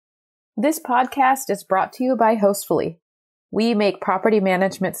This podcast is brought to you by Hostfully. We make property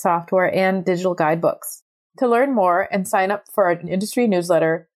management software and digital guidebooks. To learn more and sign up for our industry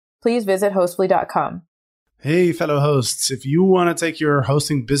newsletter, please visit hostfully.com. Hey, fellow hosts. If you want to take your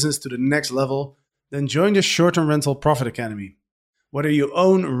hosting business to the next level, then join the Short-Term Rental Profit Academy. Whether you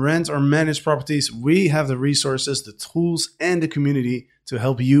own, rent, or manage properties, we have the resources, the tools, and the community to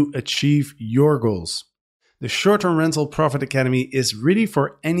help you achieve your goals. The Short-Term Rental Profit Academy is really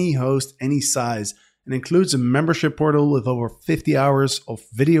for any host, any size, and includes a membership portal with over 50 hours of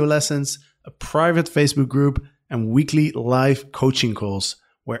video lessons, a private Facebook group, and weekly live coaching calls,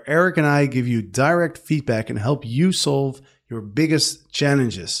 where Eric and I give you direct feedback and help you solve your biggest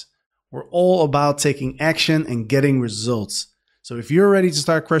challenges. We're all about taking action and getting results. So if you're ready to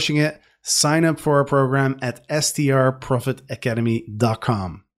start crushing it, sign up for our program at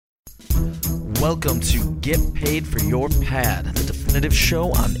strprofitacademy.com. Welcome to Get Paid for Your Pad, the definitive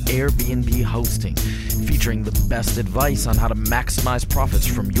show on Airbnb hosting, featuring the best advice on how to maximize profits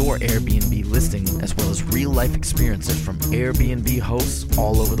from your Airbnb listing, as well as real-life experiences from Airbnb hosts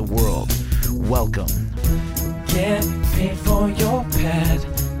all over the world. Welcome. Get paid for your pad.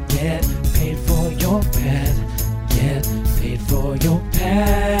 Get paid for your pad. Get paid for your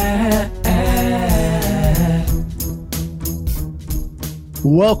pad.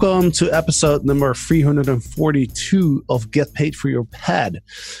 Welcome to episode number 342 of Get Paid for Your Pad.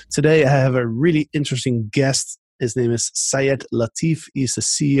 Today I have a really interesting guest. His name is Syed Latif. He's the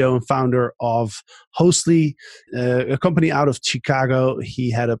CEO and founder of Hostfully, a company out of Chicago.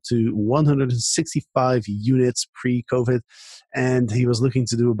 He had up to 165 units pre-COVID, and he was looking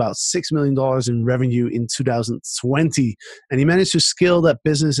to do about $6 million in revenue in 2020. And he managed to scale that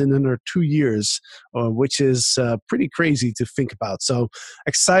business in under 2 years, which is pretty crazy to think about. So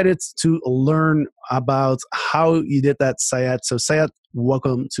excited to learn about how you did that, Syed. So Syed,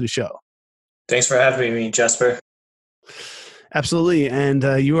 welcome to the show. Thanks for having me, Jasper. Absolutely. And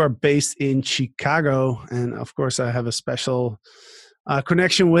you are based in Chicago. And of course, I have a special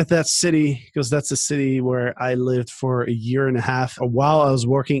connection with that city because that's the city where I lived for a year and a half while I was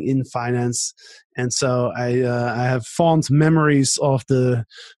working in finance. And so I have fond memories of the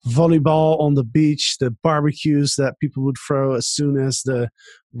volleyball on the beach, the barbecues that people would throw as soon as the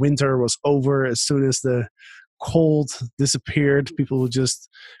winter was over, as soon as the cold disappeared, people would just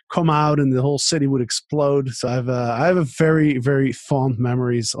come out and the whole city would explode. So I have a very, very fond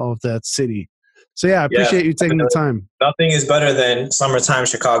memories of that city. So yeah, I appreciate you taking the time. Nothing is better than summertime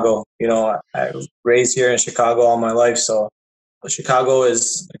Chicago. You know, I was raised here in Chicago all my life, so Chicago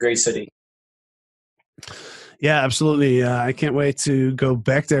is a great city. Yeah, absolutely. I can't wait to go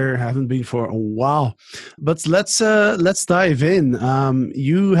back there. I haven't been for a while, but let's dive in.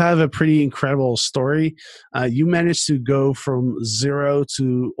 You have a pretty incredible story. You managed to go from zero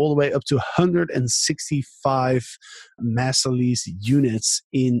to all the way up to 165 master lease units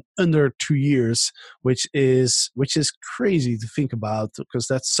in under 2 years, which is crazy to think about because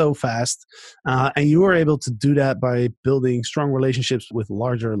that's so fast. And you were able to do that by building strong relationships with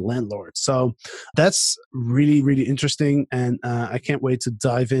larger landlords. So that's really, really interesting. And I can't wait to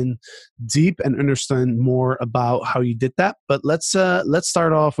dive in deep and understand more about how you did that. But let's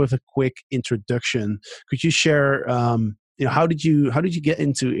start off with a quick introduction. Could you share, how did you get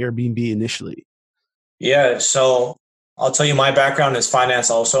into Airbnb initially? Yeah, so I'll tell you, my background is finance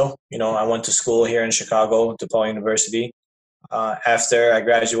also. You know, I went to school here in Chicago, DePaul University. After I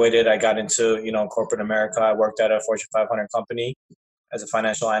graduated, I got into, corporate America. I worked at a Fortune 500 company as a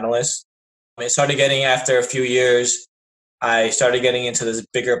financial analyst. It started getting, after a few years, I started getting into this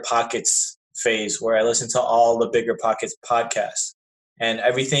Bigger Pockets phase where I listened to all the Bigger Pockets podcasts. And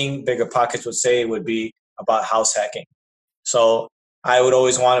everything Bigger Pockets would say would be about house hacking. So I would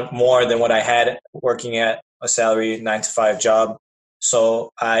always want more than what I had working at a salary 9-to-5 job.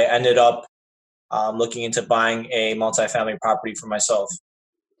 So I ended up looking into buying a multifamily property for myself.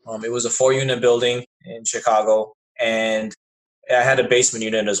 It was a 4-unit building in Chicago, and I had a basement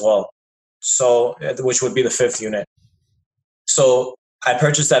unit as well. So, which would be the 5th unit. So I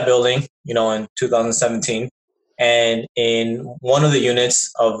purchased that building, in 2017. And in one of the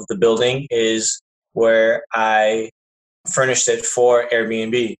units of the building is where I furnished it for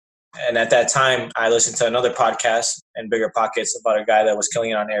Airbnb. And at that time, I listened to another podcast and Bigger Pockets about a guy that was killing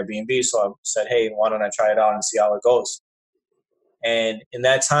it on Airbnb. So I said, hey, why don't I try it out and see how it goes? And in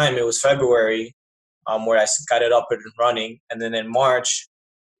that time, it was February where I got it up and running. And then in March,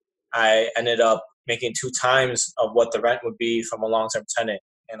 I ended up making 2 times of what the rent would be from a long-term tenant.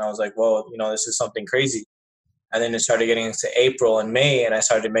 And I was like, well, this is something crazy. And then it started getting into April and May, and I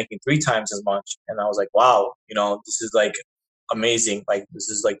started making 3 times as much. And I was like, wow, this is like amazing. Like, this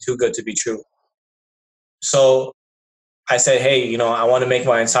is like too good to be true. So I said, hey, you know, I want to make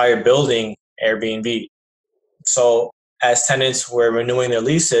my entire building Airbnb. So as tenants were renewing their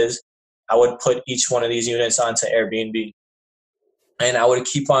leases, I would put each one of these units onto Airbnb. And I would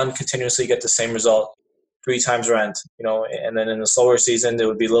keep on continuously get the same result, 3 times rent, you know, and then in the slower season, it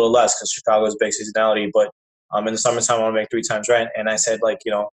would be a little less because Chicago is big seasonality. But in the summertime, I want to make 3 times rent. And I said, like,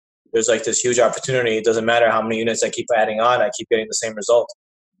 you know, there's like this huge opportunity. It doesn't matter how many units I keep adding on, I keep getting the same result.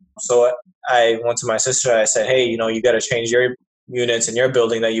 So I went to my sister. I said, hey, you know, you got to change your units in your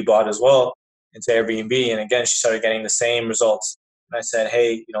building that you bought as well into Airbnb. And again, she started getting the same results. And I said,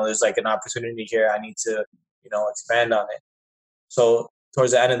 hey, you know, there's like an opportunity here. I need to, you know, expand on it. So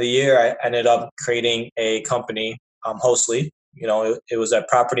towards the end of the year, I ended up creating a company, Hostly. You know, it was a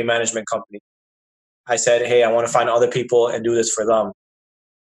property management company. I said, hey, I want to find other people and do this for them.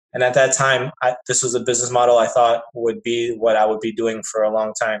 And at that time, this was a business model I thought would be what I would be doing for a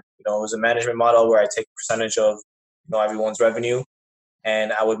long time. You know, it was a management model where I take a percentage of, you know, everyone's revenue,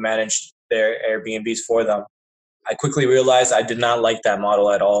 and I would manage their Airbnbs for them. I quickly realized I did not like that model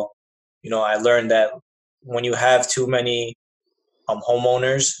at all. You know, I learned that when you have too many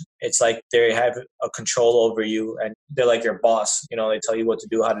homeowners, it's like they have a control over you, and they're like your boss. You know, they tell you what to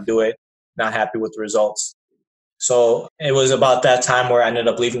do, how to do it, not happy with the results. So it was about that time where I ended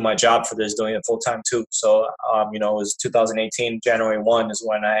up leaving my job for this, doing it full time too. So, you know, it was 2018, January 1 is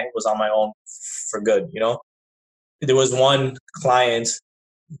when I was on my own for good. You know, there was one client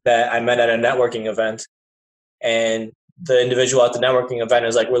that I met at a networking event, and the individual at the networking event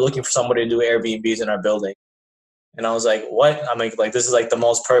is like, we're looking for somebody to do Airbnbs in our building. And I was like, what? I'm like, this is like the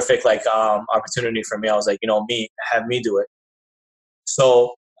most perfect like opportunity for me. I was like, you know, have me do it.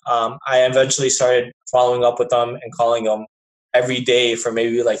 So I eventually started following up with them and calling them every day for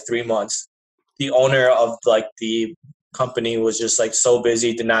maybe like 3 months. The owner of like the company was just like so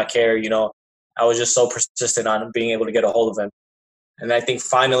busy, did not care. You know, I was just so persistent on being able to get a hold of him. And I think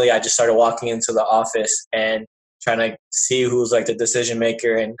finally I just started walking into the office and trying to see who's like the decision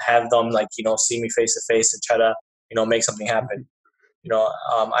maker and have them like, you know, see me face to face and try to, you know, make something happen. You know,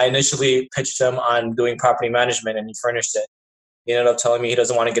 I initially pitched him on doing property management, and he furnished it. He ended up telling me he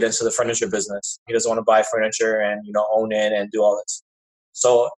doesn't want to get into the furniture business. He doesn't want to buy furniture and, you know, own it and do all this.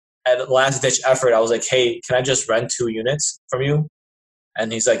 So at the last ditch effort, I was like, hey, can I just rent 2 units from you?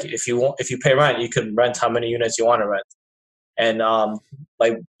 And he's like, if you pay rent, you can rent how many units you want to rent. And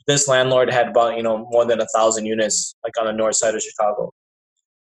like this landlord had about, you know, more than 1,000 units like on the north side of Chicago.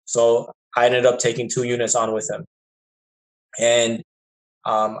 So I ended up taking 2 units on with him. And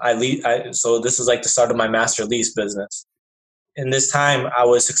so this is like the start of my master lease business. In this time, I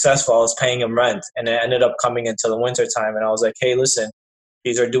was successful. I was paying him rent, and it ended up coming into the winter time. And I was like, hey, listen,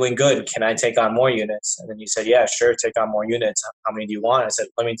 these are doing good. Can I take on more units? And then he said, yeah, sure, take on more units. How many do you want? I said,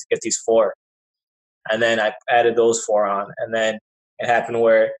 let me get these 4. And then I added those 4 on. And then it happened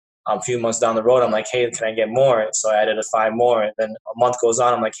where a few months down the road, I'm like, hey, can I get more? So I added 5 more. And then a month goes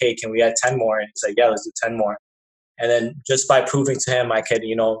on. I'm like, hey, can we add 10 more? And he's like, yeah, let's do 10 more. And then just by proving to him I could,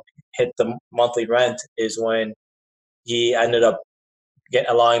 you know, hit the monthly rent is when he ended up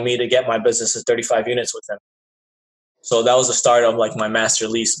allowing me to get my business to 35 units with him. So that was the start of like my master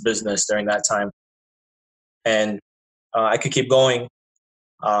lease business during that time. And I could keep going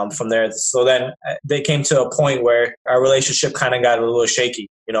from there. So then they came to a point where our relationship kind of got a little shaky,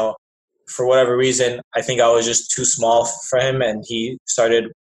 you know, for whatever reason. I think I was just too small for him, and he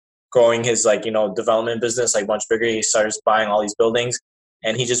started growing his like, you know, development business like much bigger. He started buying all these buildings,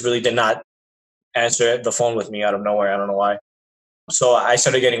 and he just really did not answer the phone with me out of nowhere. I don't know why. So I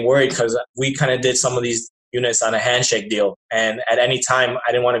started getting worried because we kind of did some of these units on a handshake deal. And at any time,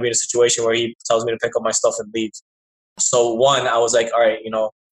 I didn't want to be in a situation where he tells me to pick up my stuff and leave. So one, I was like, all right, you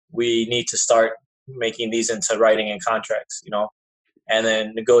know, we need to start making these into writing and contracts, you know. And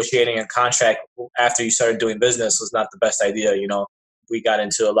then negotiating a contract after you started doing business was not the best idea, you know. We got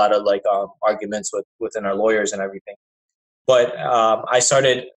into a lot of like arguments within our lawyers and everything. But I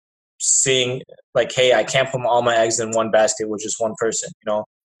started seeing like, hey, I can't put all my eggs in one basket with just one person, you know.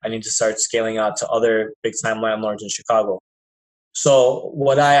 I need to start scaling out to other big time landlords in Chicago. So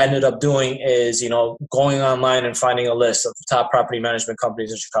what I ended up doing is, you know, going online and finding a list of top property management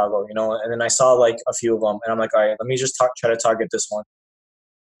companies in Chicago, you know, and then I saw like a few of them, and I'm like, all right, let me just try to target this one.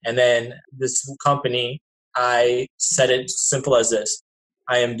 And then this company, I said it simple as this: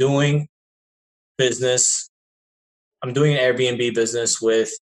 I am doing business. I'm doing an Airbnb business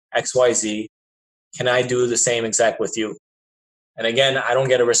with XYZ. Can I do the same exact with you? And again, I don't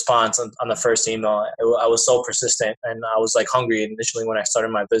get a response on the first email. I was so persistent, and I was like hungry initially when I started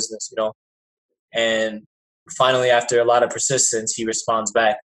my business, you know. And Finally, after a lot of persistence, he responds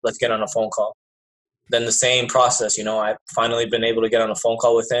back, let's get on a phone call. Then the same process, I've finally been able to get on a phone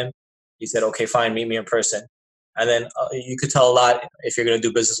call with him. He said, okay, fine, meet me in person. And then you could tell a lot if you're going to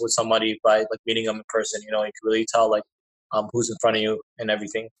do business with somebody by like meeting them in person. You can really tell like who's in front of you and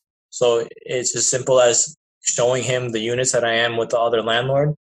everything. So it's as simple as showing him the units that I am with the other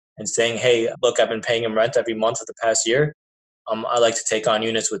landlord and saying, hey, look, I've been paying him rent every month for the past year. I'd like to take on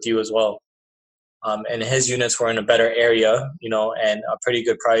units with you as well. And his units were in a better area, and a pretty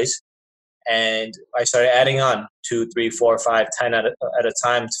good price. And I started adding on 2, 3, 4, 5, 10 at a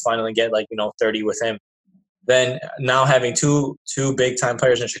time to finally get 30 with him. Then now having two big time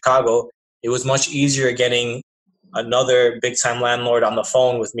players in Chicago, it was much easier getting another big time landlord on the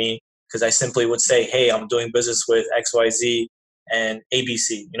phone with me, because I simply would say, hey, I'm doing business with XYZ and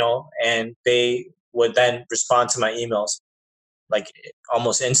ABC, and they would then respond to my emails like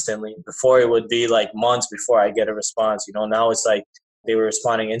almost instantly. Before it would be like months before I get a response, now it's like they were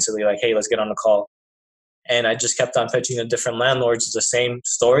responding instantly, like, hey, let's get on the call. And I just kept on pitching the different landlords the same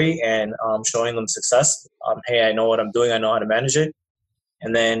story and showing them success. Hey, I know what I'm doing. I know how to manage it.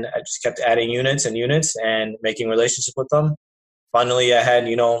 And then I just kept adding units and making relationships with them. Finally, I had,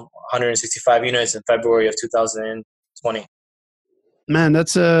 165 units in February of 2020. Man,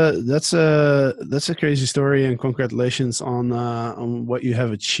 that's a crazy story, and congratulations on what you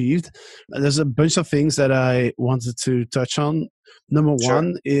have achieved. There's a bunch of things that I wanted to touch on. Number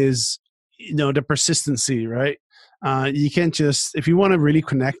one is, the persistency, right? You can't just, if you want to really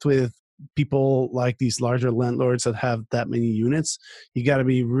connect with people like these larger landlords that have that many units, you got to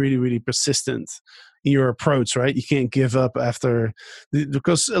be really, really persistent in your approach, right? You can't give up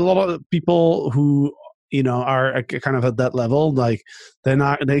because a lot of people who are kind of at that level, like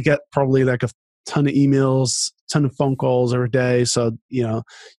they get probably like a ton of emails, ton of phone calls every day. So, you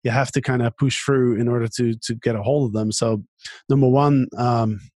have to kind of push through in order to get a hold of them. So number one,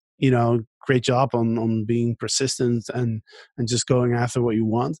 great job on being persistent and just going after what you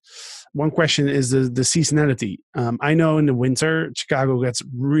want. One question is the seasonality. I know in the winter, Chicago gets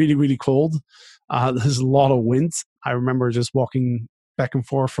really, really cold. There's a lot of wind. I remember just walking back and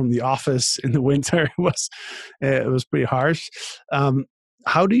forth from the office in the winter. It was pretty harsh.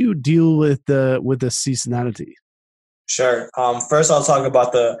 How do you deal with the seasonality? Sure. First, I'll talk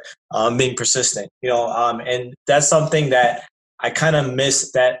about the being persistent. And that's something that I kind of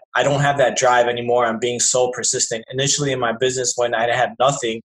miss, that I don't have that drive anymore. I'm being so persistent. Initially in my business, when I had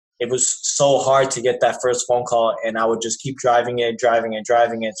nothing, it was so hard to get that first phone call, and I would just keep driving it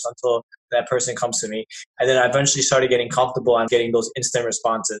until that person comes to me. And then I eventually started getting comfortable on getting those instant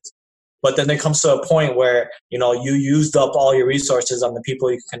responses. But then there comes to a point where, you used up all your resources on the people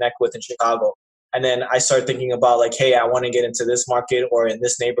you can connect with in Chicago. And then I started thinking about like, hey, I want to get into this market or in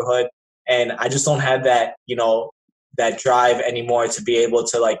this neighborhood. And I just don't have that, that drive anymore to be able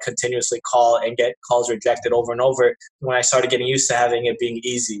to like continuously call and get calls rejected over and over, when I started getting used to having it being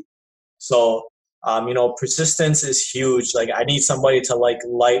easy. So, persistence is huge. Like I need somebody to like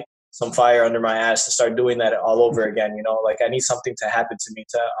light some fire under my ass to start doing that all over again. Like I need something to happen to me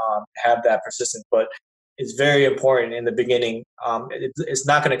to have that persistence. But it's very important in the beginning. It's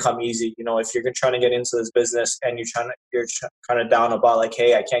not going to come easy. If you're trying to get into this business and you're kind of down about like,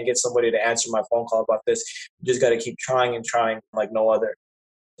 hey, I can't get somebody to answer my phone call about this, you just got to keep trying and trying like no other.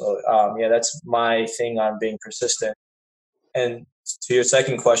 So that's my thing on being persistent. And to your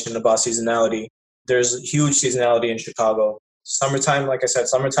second question about seasonality, there's huge seasonality in Chicago. Summertime, like I said,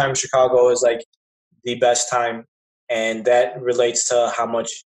 summertime in Chicago is like the best time, and that relates to how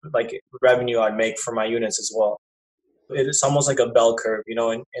much like revenue I make for my units as well. It's almost like a bell curve, in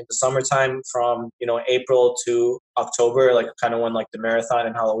the summertime from, April to October, like kind of when like the marathon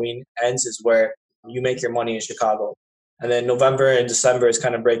and Halloween ends, is where you make your money in Chicago. And then November and December is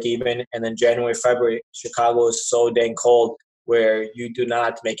kind of break even. And then January, February, Chicago is so dang cold where you do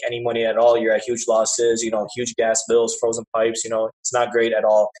not make any money at all. You're at huge losses, huge gas bills, frozen pipes, it's not great at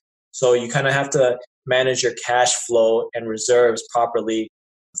all. So you kind of have to manage your cash flow and reserves properly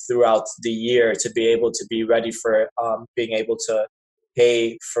throughout the year to be able to be ready for being able to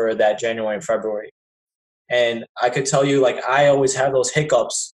pay for that January and February. And I could tell you, like, I always have those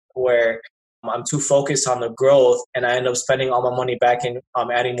hiccups where I'm too focused on the growth and I end up spending all my money back in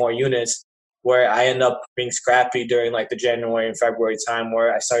adding more units, where I end up being scrappy during like the January and February time,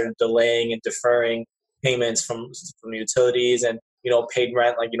 where I started delaying and deferring payments from the utilities and, paid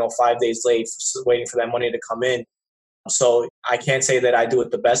rent, like, 5 days late, waiting for that money to come in. So I can't say that I do it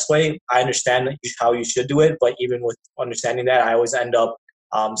the best way. I understand how you should do it, but even with understanding that, I always end up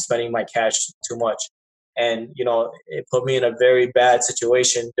spending my cash too much. And, it put me in a very bad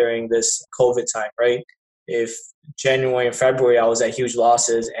situation during this COVID time, right? if January and February I was at huge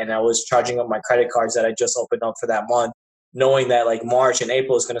losses and I was charging up my credit cards that I just opened up for that month, knowing that like March and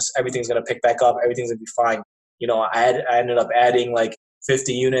April everything's gonna pick back up, everything's gonna be fine. I ended up adding like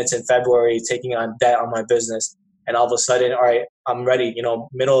 50 units in February, taking on debt on my business, and all of a sudden, all right, I'm ready.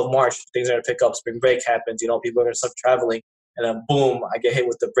 Middle of March, things are gonna pick up. Spring break happens. People are gonna start traveling, and then boom, I get hit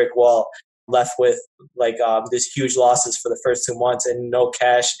with the brick wall. Left with like this huge losses for the first 2 months and no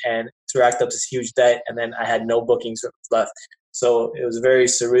cash, and to racked up this huge debt, and then I had no bookings left. So it was a very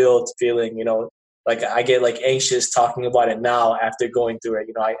surreal feeling. Like I get like anxious talking about it now after going through it.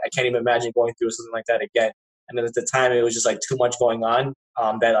 I can't even imagine going through something like that again. And then at the time, it was just like too much going on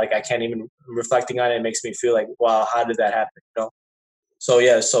that like I can't even, reflecting on it makes me feel like, wow, how did that happen? So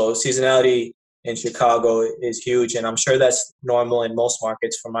yeah, so seasonality in Chicago is huge, and I'm sure that's normal in most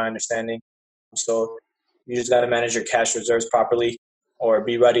markets from my understanding. So you just got to manage your cash reserves properly, or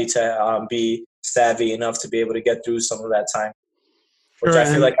be ready to be savvy enough to be able to get through some of that time, which I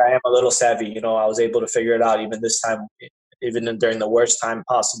feel like I am a little savvy. I was able to figure it out even this time, even during the worst time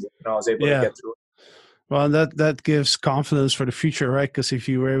possible. I was able to get through it. Well, that gives confidence for the future, right? Because if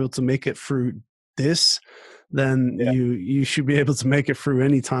you were able to make it through this, then you should be able to make it through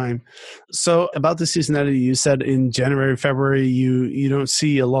any time. So about the seasonality, you said in January, February, you don't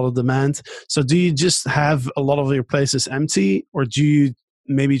see a lot of demand. So do you just have a lot of your places empty, or do you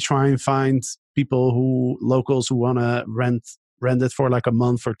maybe try and find locals who want to rent it for like a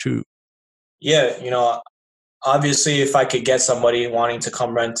month or two? Yeah, obviously if I could get somebody wanting to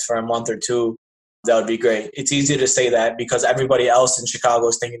come rent for a month or two, that would be great. It's easy to say that because everybody else in Chicago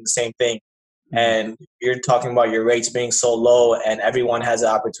is thinking the same thing. And you're talking about your rates being so low, and everyone has the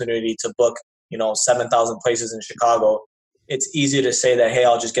opportunity to book, 7,000 places in Chicago. It's easy to say that, hey,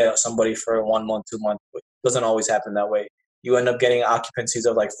 I'll just get somebody for 1 month, 2 months. It doesn't always happen that way. You end up getting occupancies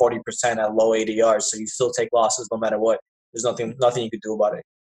of like 40% at low ADRs, so you still take losses no matter what. There's nothing you could do about it.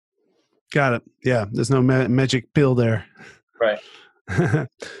 Got it. Yeah, there's no magic pill there. Right.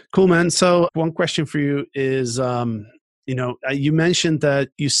 Cool, man. So one question for you is, you mentioned that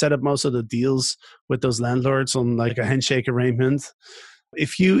you set up most of the deals with those landlords on like a handshake arrangement.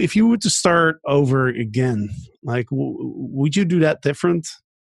 If you were to start over again, like would you do that different?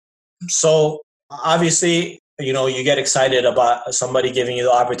 So obviously, you get excited about somebody giving you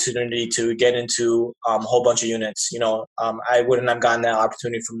the opportunity to get into a whole bunch of units. I wouldn't have gotten that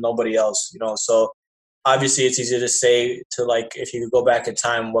opportunity from nobody else. So obviously it's easy to say to like, if you could go back in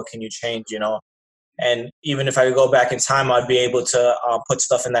time, what can you change? And even if I could go back in time, I'd be able to put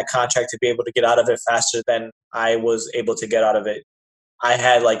stuff in that contract to be able to get out of it faster than I was able to get out of it. I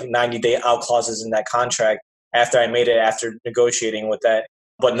had like 90-day out clauses in that contract after I made it, after negotiating with that.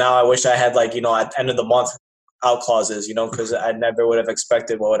 But now I wish I had like, at the end of the month out clauses, because I never would have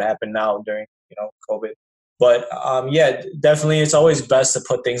expected what would happen now during, COVID. But yeah, definitely it's always best to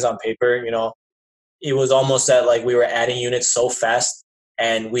put things on paper. It was almost that like we were adding units so fast,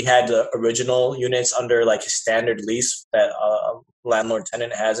 and we had the original units under like a standard lease that a landlord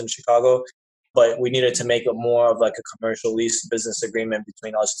tenant has in Chicago. But we needed to make it more of like a commercial lease business agreement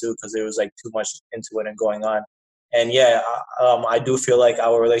between us two, because there was like too much into it and going on. And yeah, I do feel like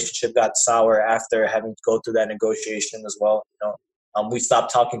our relationship got sour after having to go through that negotiation as well. We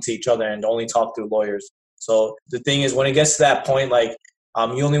stopped talking to each other and only talk through lawyers. So the thing is, when it gets to that point, like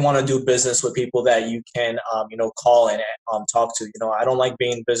you only want to do business with people that you can, call and talk to. I don't like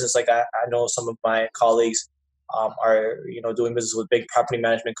being in business. Like I know some of my colleagues are, doing business with big property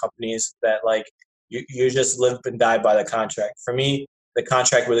management companies that like you just live and die by the contract. For me, the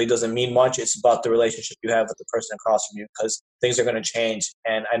contract really doesn't mean much. It's about the relationship you have with the person across from you, because things are going to change.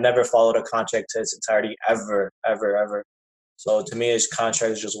 And I never followed a contract to its entirety, ever, ever, ever. So to me,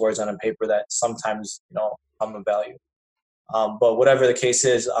 contract is just words on a paper that sometimes, come of value. But whatever the case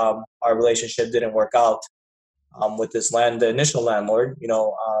is, our relationship didn't work out with the initial landlord,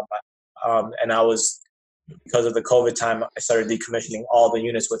 and I was, because of the COVID time, I started decommissioning all the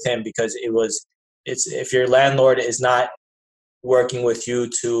units with him, because if your landlord is not working with you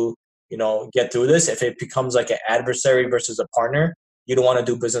to, get through this, if it becomes like an adversary versus a partner, you don't want to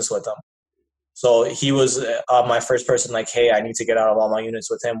do business with them. So he was my first person like, hey, I need to get out of all my units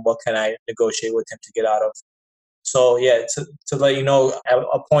with him. What can I negotiate with him to get out of? So yeah, to let you know, at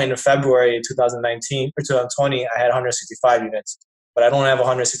a point in February 2019 or 2020, I had 165 units, but I don't have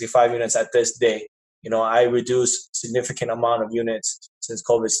 165 units at this day. I reduced significant amount of units since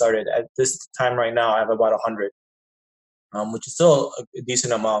COVID started. At this time right now, I have about 100, which is still a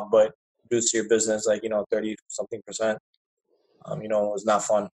decent amount, but reduce your business like 30-something%. It's not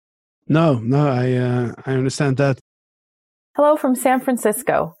fun. No, I understand that. Hello from San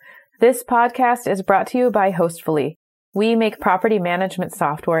Francisco. This podcast is brought to you by Hostfully. We make property management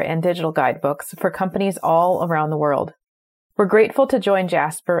software and digital guidebooks for companies all around the world. We're grateful to join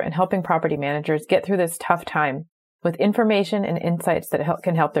Jasper in helping property managers get through this tough time with information and insights that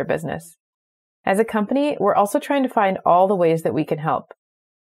can help their business. As a company, we're also trying to find all the ways that we can help.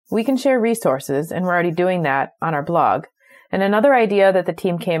 We can share resources, and we're already doing that on our blog. And another idea that the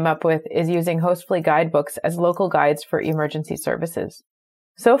team came up with is using Hostfully guidebooks as local guides for emergency services.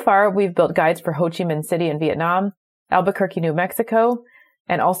 So far, we've built guides for Ho Chi Minh City in Vietnam, Albuquerque, New Mexico,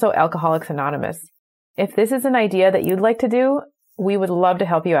 and also Alcoholics Anonymous. If this is an idea that you'd like to do, we would love to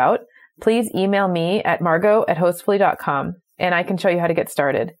help you out. Please email me at margo@hostfully.com, and I can show you how to get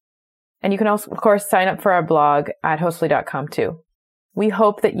started. And you can also, of course, sign up for our blog at hostfully.com too. We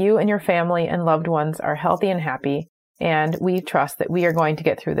hope that you and your family and loved ones are healthy and happy, and we trust that we are going to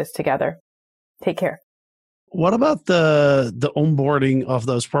get through this together. Take care. What about the onboarding of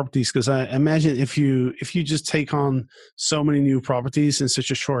those properties? Because I imagine if you just take on so many new properties in such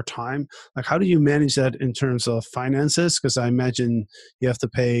a short time, like how do you manage that in terms of finances? Because I imagine you have to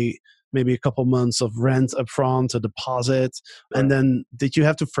pay maybe a couple months of rent upfront, a deposit, and then did you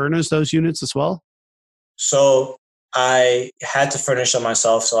have to furnish those units as well? So I had to furnish them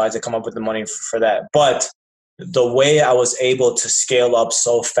myself, so I had to come up with the money for that. But the way I was able to scale up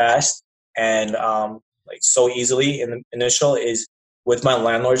so fast and like so easily in the initial is with my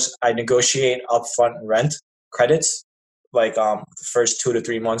landlords, I negotiate upfront rent credits, like the first 2 to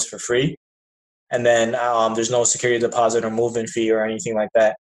 3 months for free. And then there's no security deposit or movement fee or anything like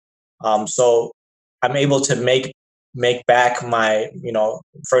that. So I'm able to make back my,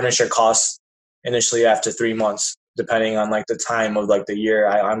 furniture costs initially after 3 months, depending on like the time of like the year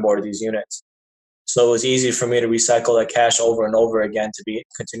I onboarded these units. So it was easy for me to recycle that cash over and over again to be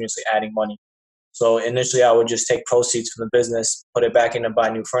continuously adding money. So initially I would just take proceeds from the business, put it back in to buy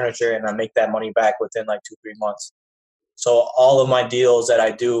new furniture, and I make that money back within like 2-3 months. So all of my deals that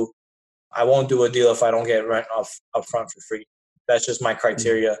I do, I won't do a deal if I don't get rent up front for free. That's just my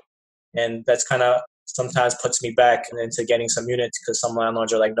criteria. And that's kind of sometimes puts me back into getting some units because some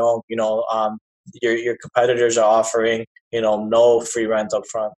landlords are like, no, your competitors are offering, no free rent up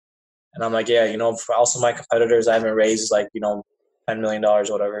front. And I'm like, yeah, for also my competitors, I haven't raised like, $10 million or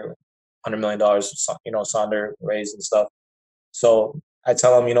whatever, $100 million, Sonder raised and stuff. So I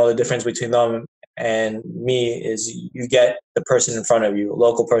tell them, the difference between them and me is you get the person in front of you, a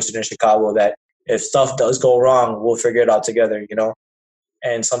local person in Chicago that if stuff does go wrong, we'll figure it out together,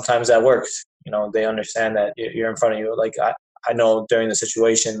 And sometimes that works. They understand that you're in front of you. Like I know during the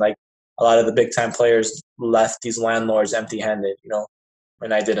situation, like a lot of the big time players left these landlords empty handed,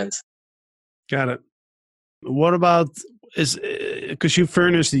 and I didn't. Got it. What about because you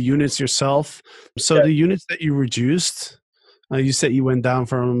furnish the units yourself? So the units that you reduced, you said you went down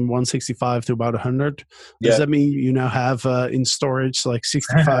from 165 to about 100. Does that mean you now have in storage like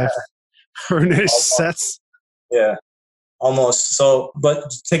 65 furnished sets? Yeah. Almost. So, but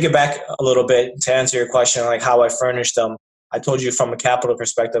to take it back a little bit to answer your question, like how I furnished them, I told you from a capital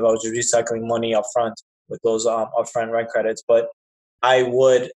perspective, I was recycling money up front with those upfront rent credits. But I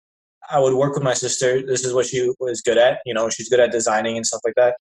would work with my sister. This is what she was good at. She's good at designing and stuff like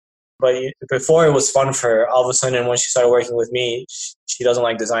that. But before it was fun for her, all of a sudden when she started working with me, she doesn't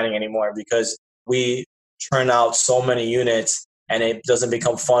like designing anymore because we churn out so many units and it doesn't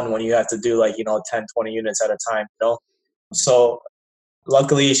become fun when you have to do like, 10, 20 units at a time, So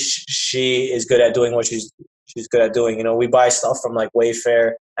luckily she is good at doing what she's good at doing. We buy stuff from like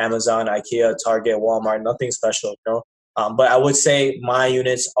Wayfair, Amazon, IKEA, Target, Walmart, nothing special, But I would say my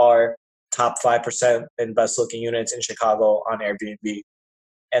units are top 5% and best looking units in Chicago on Airbnb.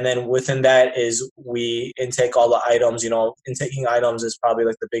 And then within that is we intake all the items, intaking items is probably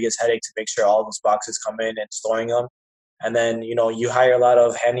like the biggest headache to make sure all those boxes come in and storing them. And then, you hire a lot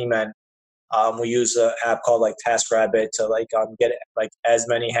of handymen. We use an app called like TaskRabbit to get like as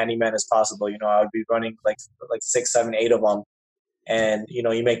many handymen as possible. I would be running like 6, 7, 8 of them. And,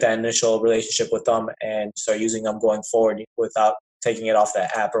 you make that initial relationship with them and start using them going forward without taking it off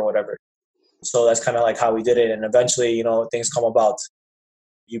that app or whatever. So that's kind of like how we did it. And eventually, things come about.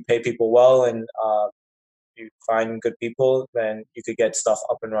 You pay people well and you find good people, then you could get stuff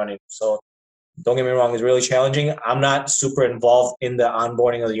up and running. So don't get me wrong, it's really challenging. I'm not super involved in the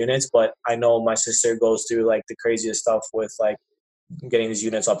onboarding of the units, but I know my sister goes through like the craziest stuff with like getting these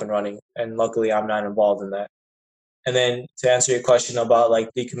units up and running. And luckily I'm not involved in that. And then to answer your question about like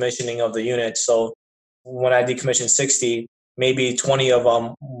decommissioning of the units. So when I decommissioned 60, maybe 20 of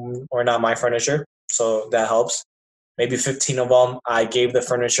them were not my furniture. So that helps. Maybe 15 of them, I gave the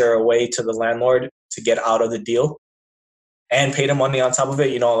furniture away to the landlord to get out of the deal. and pay the money on top of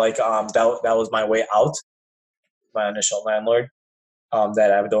it. That was my way out, my initial landlord.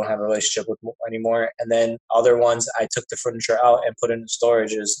 That I don't have a relationship with anymore. And then other ones, I took the furniture out and put it in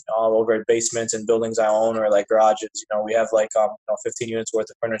storages all over basements and buildings I own or like garages. We have 15 units worth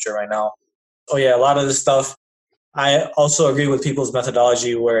of furniture right now. Oh yeah, a lot of this stuff. I also agree with people's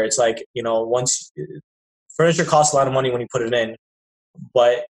methodology where it's like, once furniture costs a lot of money when you put it in,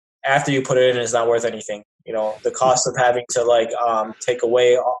 but after you put it in, it's not worth anything. The cost of having to take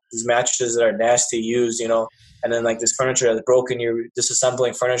away all these mattresses that are nasty used, and then this furniture that's broken, you're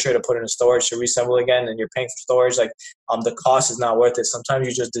disassembling furniture to put in storage to reassemble again, and you're paying for storage. The cost is not worth it. Sometimes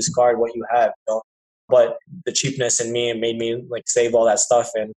you just discard what you have, But the cheapness in me, it made me save all that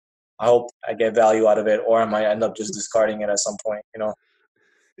stuff, and I hope I get value out of it, or I might end up just discarding it at some point,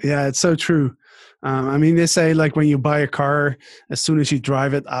 Yeah, it's so true. They say when you buy a car, as soon as you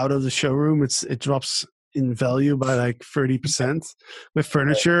drive it out of the showroom, it drops in value by 30%. With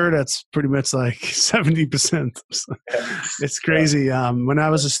furniture, that's pretty much 70%. It's crazy. When I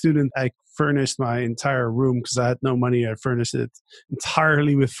was a student, I furnished my entire room because I had no money. I furnished it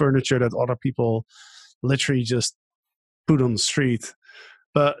entirely with furniture that other people literally just put on the street.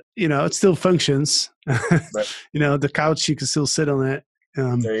 But, it still functions. Right. The couch, you can still sit on it.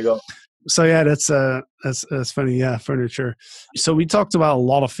 There you go. So yeah, that's funny. Yeah, furniture. So we talked about a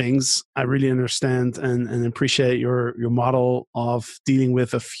lot of things. I really understand and appreciate your model of dealing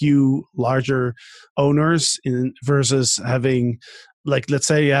with a few larger owners versus having, let's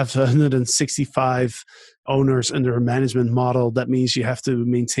say you have 165 owners under a management model. That means you have to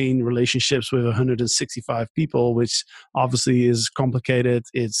maintain relationships with 165 people, which obviously is complicated.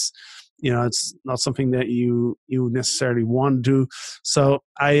 It's not something that you necessarily want to do. So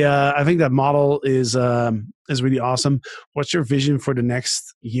I think that model is really awesome. What's your vision for the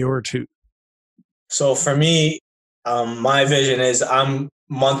next year or two? So for me, my vision is I'm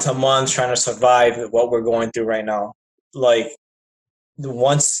month to month trying to survive what we're going through right now.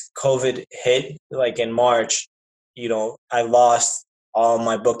 Once COVID hit, in March, I lost all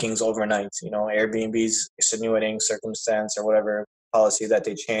my bookings overnight. Airbnb's extenuating circumstance or whatever policy that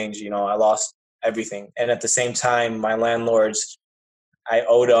they changed, I lost everything. And at the same time, my landlords, I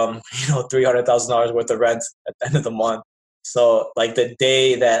owed them, $300,000 worth of rent at the end of the month. So the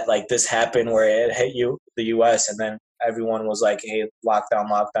day that this happened where it hit the US, and then everyone was like, hey,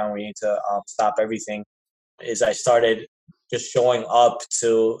 lockdown, we need to stop everything, is I started just showing up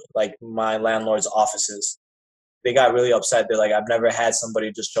to my landlord's offices. They got really upset. They're like, I've never had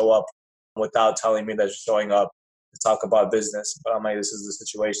somebody just show up without telling me they're showing up to talk about business. But I'm like, this is the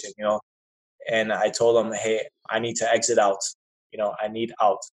situation, And I told them, hey, I need to exit out. I need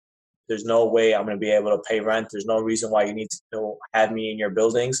out. There's no way I'm going to be able to pay rent. There's no reason why you need to have me in your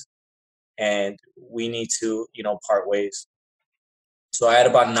buildings. And we need to, part ways. So I had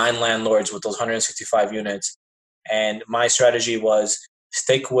about 9 landlords with those 165 units. And my strategy was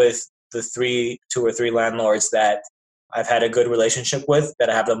stick with the 2 or 3 landlords that I've had a good relationship with, that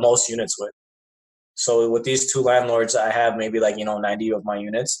I have the most units with. So with these 2 landlords, I have maybe 90 of my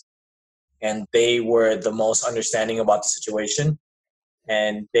units, and they were the most understanding about the situation.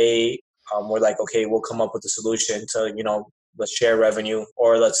 And they were like, okay, we'll come up with a solution to, let's share revenue,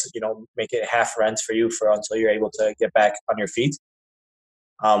 or let's, make it half rent for you until you're able to get back on your feet.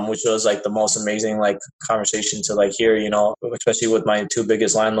 Which was the most amazing conversation to hear, especially with my 2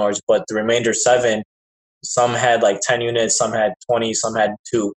 biggest landlords. But the remainder 7, some had 10 units, some had 20, some had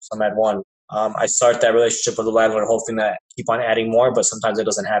 2, some had 1. I start that relationship with the landlord hoping that keep on adding more, but sometimes it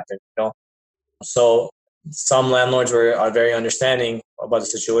doesn't happen, So some landlords are very understanding about the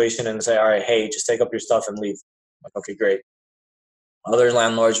situation and say, all right, hey, just take up your stuff and leave. I'm like, okay, great. Other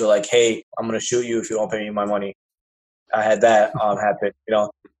landlords were like, hey, I'm going to shoot you if you don't pay me my money. I had that happen,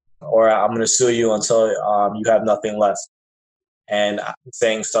 or I'm going to sue you until you have nothing left. And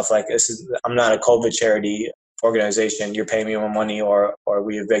saying stuff like, I'm not a COVID charity organization. You're paying me more money or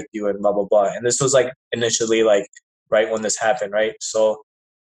we evict you and blah, blah, blah. And this was initially right when this happened, right? So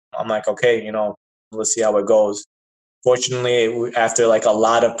I'm like, okay, let's see how it goes. Fortunately, after a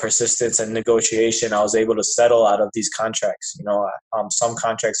lot of persistence and negotiation, I was able to settle out of these contracts. Some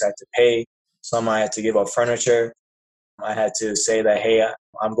contracts I had to pay, some I had to give up furniture. I had to say that, hey,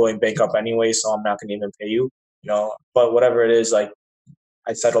 I'm going bankrupt anyway, so I'm not going to even pay you, But whatever it is, I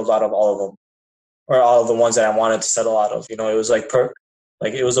settled out of all of them, or all of the ones that I wanted to settle out of. It was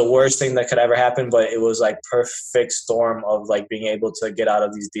it was the worst thing that could ever happen, but it was perfect storm of being able to get out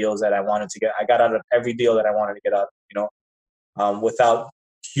of these deals that I wanted to get. I got out of every deal that I wanted to get out of, without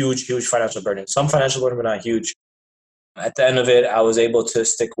huge financial burden. Some financial burden, but not huge. At the end of it, I was able to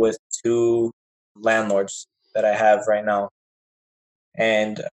stick with 2 landlords that I have right now.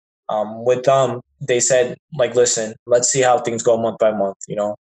 And with them, they said, like, listen, let's see how things go month by month,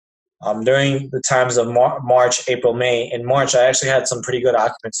 during the times of March, April, May. In March, I actually had some pretty good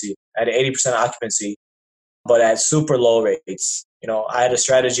occupancy. I had 80% occupancy, but at super low rates. I had a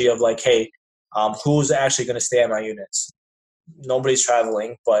strategy of like, hey, who's actually going to stay at my units? Nobody's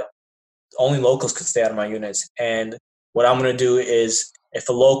traveling, but only locals could stay at my units. And what I'm going to do is, if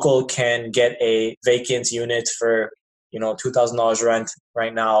a local can get a vacant unit for, $2,000 rent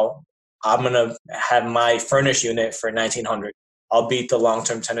right now, I'm going to have my furnished unit for $1,900. I'll beat the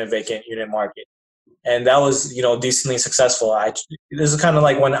long-term tenant vacant unit market. And that was, decently successful. This is kind of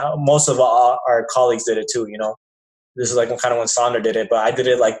like when most of our colleagues did it too, This is like kind of when Sonder did it, but I did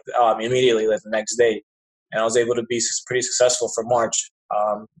it like immediately, like the next day. And I was able to be pretty successful for March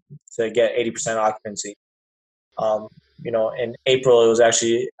to get 80% occupancy. In April, it was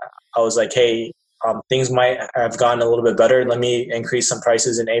actually, I was like, hey, things might have gotten a little bit better. Let me increase some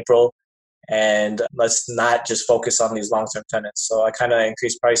prices in April, and let's not just focus on these long-term tenants. So I kind of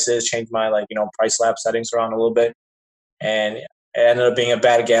increased prices, changed my price lab settings around a little bit, and it ended up being a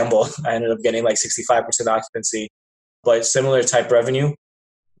bad gamble. I ended up getting like 65% occupancy, but similar type revenue.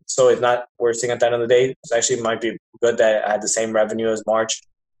 So it's not worth it at the end of the day. It actually might be good that I had the same revenue as March,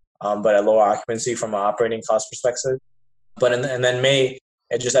 but at lower occupancy from an operating cost perspective. But and then May,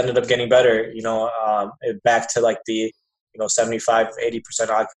 it just ended up getting better, back to like the 75, 80%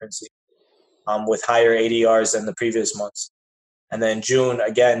 occupancy with higher ADRs than the previous months. And then June,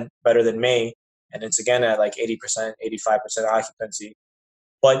 again, better than May, and it's again at like 80%, 85% occupancy.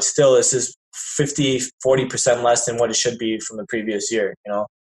 But still, this is 50, 40% less than what it should be from the previous year,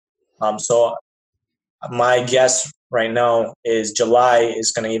 So my guess right now is July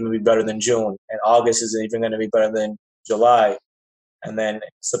is going to even be better than June, and August is even going to be better than July. And then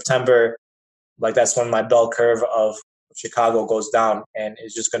September, like that's when my bell curve of Chicago goes down, and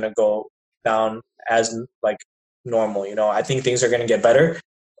it's just going to go down as like normal. I think things are going to get better,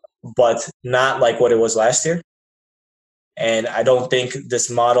 but not like what it was last year. And I don't think this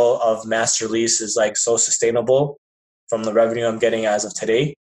model of master lease is like so sustainable from the revenue I'm getting as of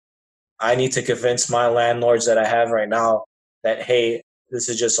today. I need to convince my landlords that I have right now that, hey, this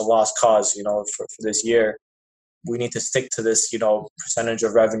is just a lost cause, for this year. We need to stick to this, percentage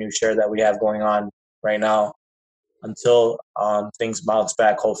of revenue share that we have going on right now until things bounce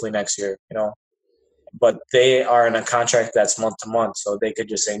back, hopefully next year, But they are in a contract that's month to month, so they could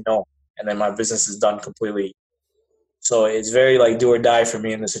just say no, and then my business is done completely. So it's very like do or die for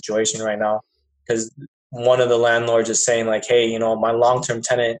me in the situation right now, because one of the landlords is saying like, hey, my long-term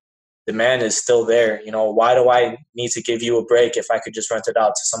tenant demand is still there. Why do I need to give you a break if I could just rent it out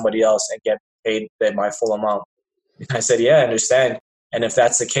to somebody else and get paid my full amount? And I said, yeah, I understand. And if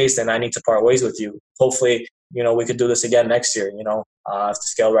that's the case, then I need to part ways with you. Hopefully, we could do this again next year. I have to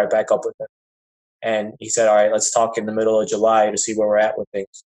scale right back up with it. And he said, all right, let's talk in the middle of July to see where we're at with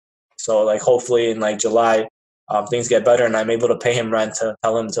things. So like hopefully in like July, things get better and I'm able to pay him rent to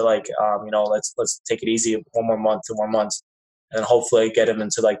tell him to like, let's take it easy 1 more month, 2 more months, and hopefully get him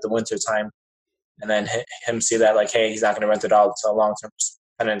into like the winter time, and then him see that like, hey, he's not going to rent it out to a long-term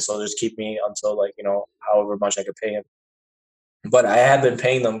tenant, so just keep me until like, however much I could pay him. But I have been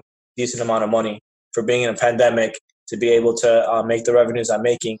paying them a decent amount of money for being in a pandemic. To be able to make the revenues I'm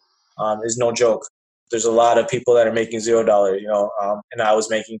making is no joke. There's a lot of people that are making $0, and I was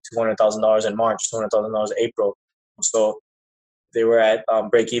making $200,000 in March, $200,000 in April. So they were at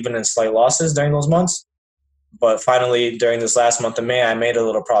break even and slight losses during those months. But finally, during this last month of May, I made a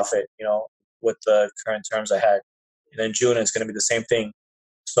little profit, with the current terms I had. And in June, it's going to be the same thing.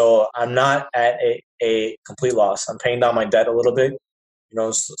 So I'm not at a complete loss. I'm paying down my debt a little bit.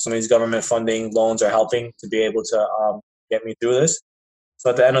 Some of these government funding loans are helping to be able to get me through this. So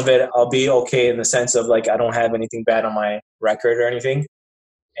at the end of it, I'll be okay in the sense of like I don't have anything bad on my record or anything,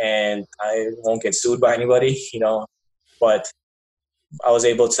 and I won't get sued by anybody, But I was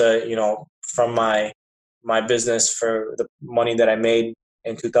able to, from my business, for the money that I made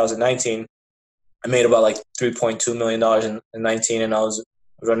in 2019, I made about like $3.2 million in 19, and I was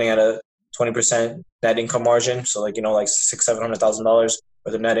running at a 20% net income margin. So like, like $600,000-$700,000 worth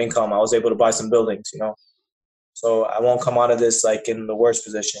of net income. I was able to buy some buildings, So I won't come out of this like in the worst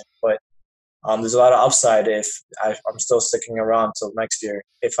position, but there's a lot of upside if I'm still sticking around till next year.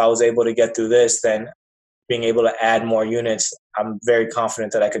 If I was able to get through this, then being able to add more units, I'm very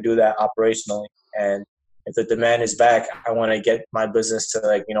confident that I could do that operationally. And if the demand is back, I want to get my business to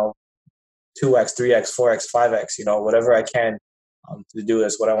like, 2x, 3x, 4x, 5x, whatever I can to do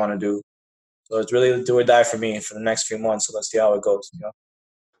this, what I want to do. So it's really do or die for me for the next few months. So let's see how it goes.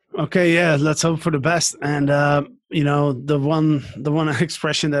 Okay, yeah, let's hope for the best. And the one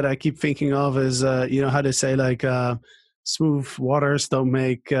expression that I keep thinking of is how they say, like, smooth waters don't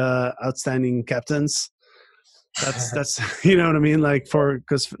make outstanding captains. That's you know what I mean, like,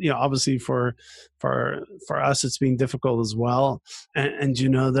 because obviously for us it's been difficult as well, and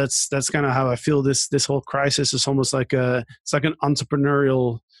that's kind of how I feel. This whole crisis is almost like it's like an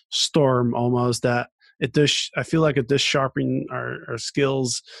entrepreneurial storm almost, that it does. I feel like it does sharpen our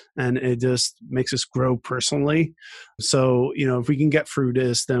skills, and it just makes us grow personally. So if we can get through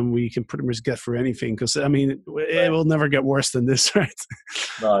this, then we can pretty much get through anything. Because I mean, it will never get worse than this, right?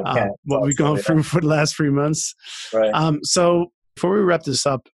 No, it can't. What we've gone through for the last 3 months. Right. So before we wrap this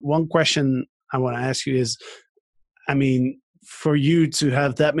up, one question I want to ask you is, I mean, for you to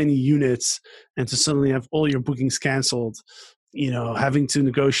have that many units and to suddenly have all your bookings canceled, having to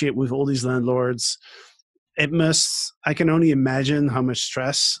negotiate with all these landlords, I can only imagine how much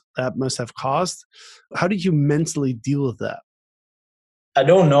stress that must have caused. How did you mentally deal with that? I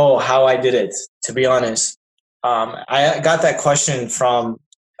don't know how I did it, to be honest. I got that question from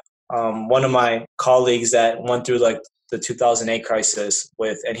one of my colleagues that went through like the 2008 crisis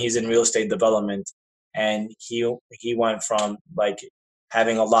and he's in real estate development, and he went from like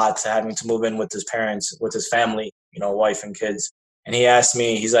having a lot to having to move in with his parents, with his family, wife and kids. And he asked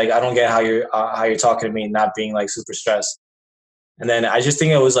me, he's like, I don't get how you're talking to me, not being like super stressed. And then I just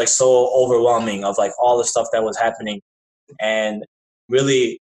think it was like so overwhelming of like all the stuff that was happening. And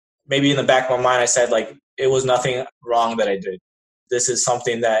really, maybe in the back of my mind, I said like, it was nothing wrong that I did. This is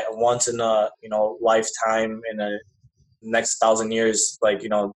something that once in a, lifetime, in a next 1,000 years, like,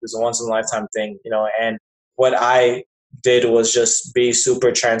 it's a once in a lifetime thing, and what I did was just be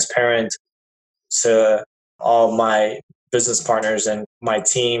super transparent to all my business partners and my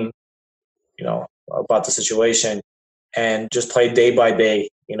team, about the situation, and just play day by day,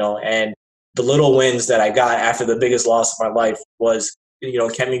 and the little wins that I got after the biggest loss of my life was,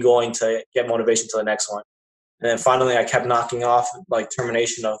 kept me going to get motivation to the next one. And then finally I kept knocking off like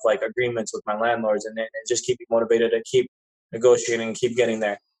termination of like agreements with my landlords, and just keep me motivated to keep negotiating and keep getting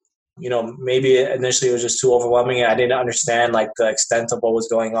there. Maybe initially it was just too overwhelming and I didn't understand like the extent of what was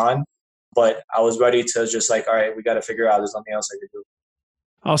going on. But I was ready to just like, all right, we got to figure out there's nothing else I could do.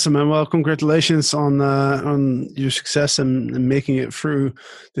 Awesome, man. Well, congratulations on your success and making it through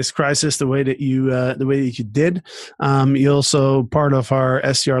this crisis the way that you did. You're also part of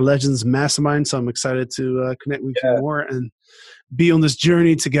our STR Legends Mastermind, so I'm excited to connect with you more and be on this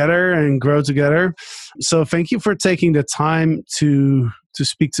journey together and grow together. So, thank you for taking the time to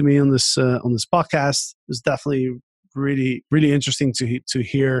speak to me on this podcast. It's definitely really, really interesting to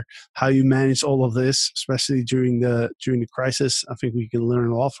hear how you manage all of this, especially during the crisis. I think we can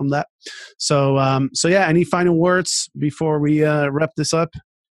learn a lot from that. So yeah, any final words before we wrap this up?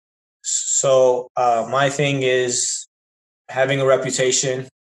 So my thing is having a reputation,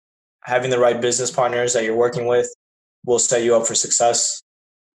 having the right business partners that you're working with will set you up for success.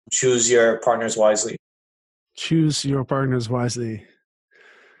 Choose your partners wisely. Choose your partners wisely.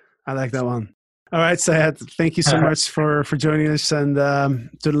 I like that one. All right, Syed, thank you so much for joining us. And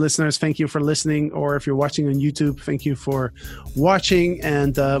to the listeners, thank you for listening. Or if you're watching on YouTube, thank you for watching.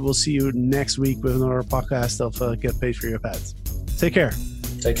 And we'll see you next week with another podcast of Get Paid for Your Pad. Take care.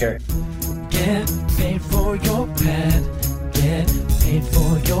 Take care. Get paid for your pad. Get paid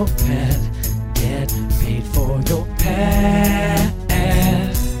for your pad. Get paid for your pad.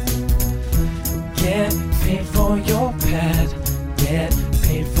 Get paid for your pad. Get